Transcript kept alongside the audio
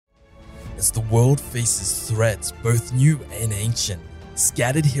As the world faces threats both new and ancient,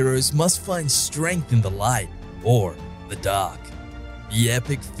 scattered heroes must find strength in the light or the dark. The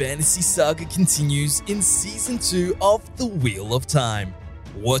epic fantasy saga continues in Season 2 of The Wheel of Time.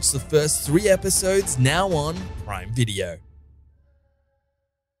 Watch the first 3 episodes now on Prime Video.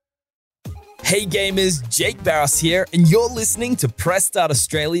 Hey gamers, Jake Barros here, and you're listening to Press Start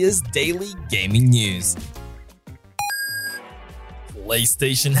Australia's daily gaming news.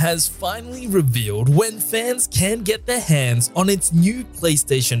 PlayStation has finally revealed when fans can get their hands on its new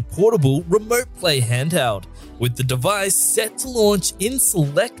PlayStation Portable Remote Play handheld, with the device set to launch in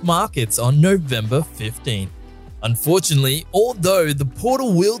select markets on November 15th. Unfortunately, although the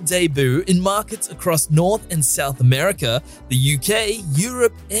Portal will debut in markets across North and South America, the UK,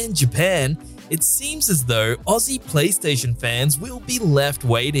 Europe, and Japan, it seems as though Aussie PlayStation fans will be left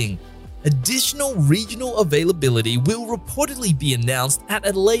waiting. Additional regional availability will reportedly be announced at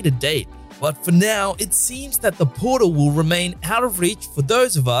a later date, but for now, it seems that the Portal will remain out of reach for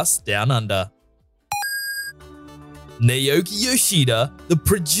those of us down under. Naoki Yoshida, the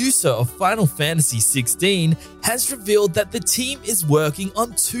producer of Final Fantasy XVI, has revealed that the team is working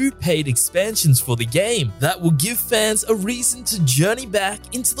on 2 paid expansions for the game that will give fans a reason to journey back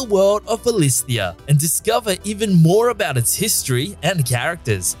into the world of Valisthea and discover even more about its history and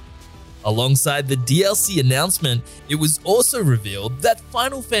characters. Alongside the DLC announcement, it was also revealed that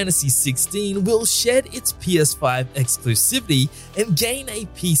Final Fantasy XVI will shed its PS5 exclusivity and gain a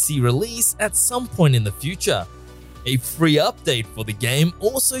PC release at some point in the future. A free update for the game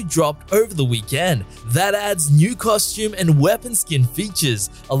also dropped over the weekend that adds new costume and weapon skin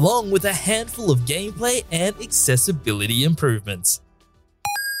features, along with a handful of gameplay and accessibility improvements.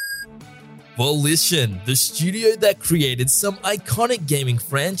 Volition, the studio that created some iconic gaming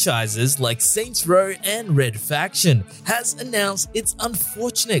franchises like Saints Row and Red Faction, has announced its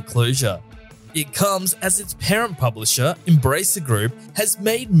unfortunate closure. It comes as its parent publisher, Embracer Group, has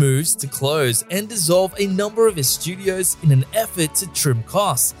made moves to close and dissolve a number of its studios in an effort to trim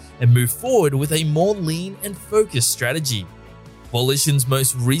costs and move forward with a more lean and focused strategy. Volition's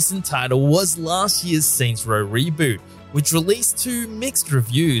most recent title was last year's Saints Row reboot, which released to mixed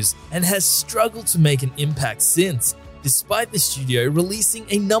reviews and has struggled to make an impact since, despite the studio releasing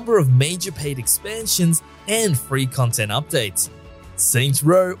a number of major paid expansions and free content updates. Saints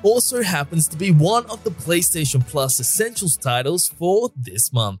Row also happens to be one of the PlayStation Plus Essentials titles for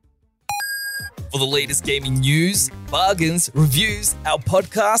this month. For the latest gaming news, bargains, reviews, our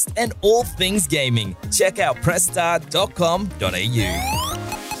podcast, and all things gaming, check out pressstart.com.au.